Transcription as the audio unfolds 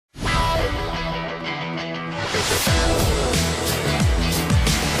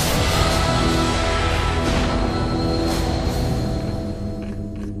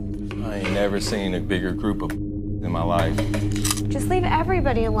never seen a bigger group of in my life. Just leave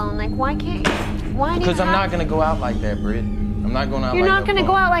everybody alone. Like, why can't you? Why? Because I'm not gonna go out like that, Britt. I'm not going out. You're like not gonna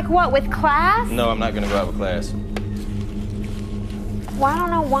go out like what? With class? No, I'm not gonna go out with class. Well, I don't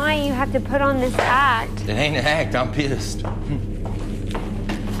know why you have to put on this act. It ain't an act. I'm pissed.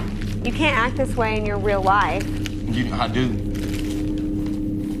 You can't act this way in your real life. I do.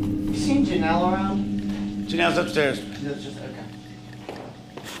 You seen Janelle around? Janelle's upstairs. That's just okay.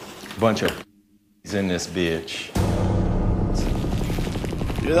 Bunch of in this bitch.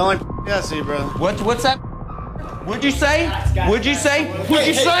 You're the only I see, bro. What's that? What'd you say? What'd you say? What'd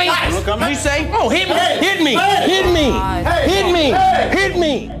you say? What'd you say? Oh, hit me! Hit me! Hit me! Hit me! Hit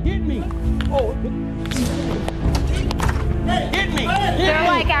me! Hit me! Oh. Hit me! They're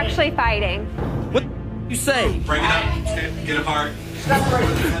like actually fighting. What you say? Break it up. Get apart.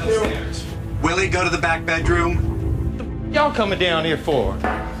 Willie, go to the back bedroom. Y'all coming down here for?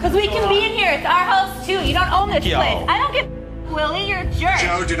 Because we can be in here. It's our house, too. You don't own this place. I don't give Willie, you're a jerk.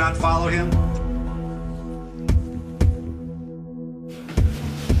 Joe, do not follow him.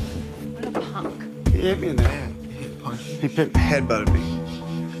 What a punk. He hit me in the head. He headbutted me.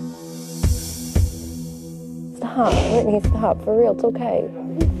 Stop, Whitney, stop. For real, it's okay.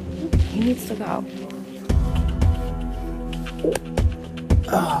 He needs to go.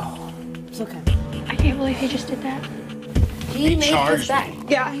 Oh. It's okay. I can't believe he just did that. He made his back.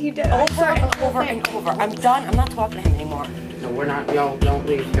 Yeah, he did. Over and over and over. I'm done. I'm not talking to him anymore. No, we're not. Y'all don't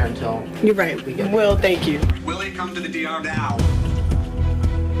leave here until. You're right. We get Will, thank you. Willie, come to the DR now.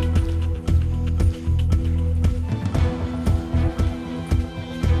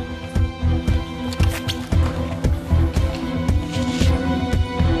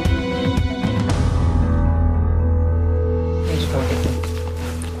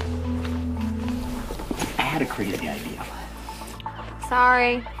 I had to create the idea.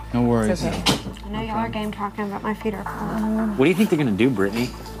 Sorry. No worries. Okay. I know y'all are game talking about my feet are cold. What do you think they're gonna do, Brittany?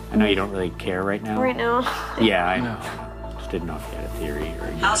 I know you don't really care right now. Right now. Yeah, I know. Just didn't know if you had a theory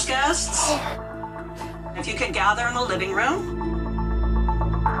or. Houseguests, if you could gather in the living room.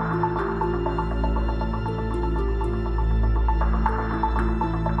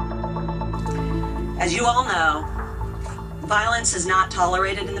 As you all know, violence is not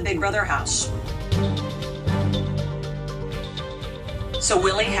tolerated in the Big Brother house. So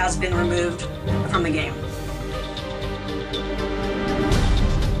Willie has been removed from the game.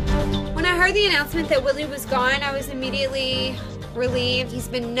 When I heard the announcement that Willie was gone, I was immediately relieved. He's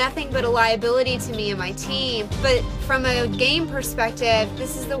been nothing but a liability to me and my team. But from a game perspective,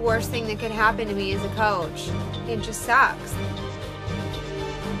 this is the worst thing that could happen to me as a coach. It just sucks.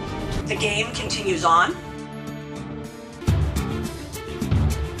 The game continues on.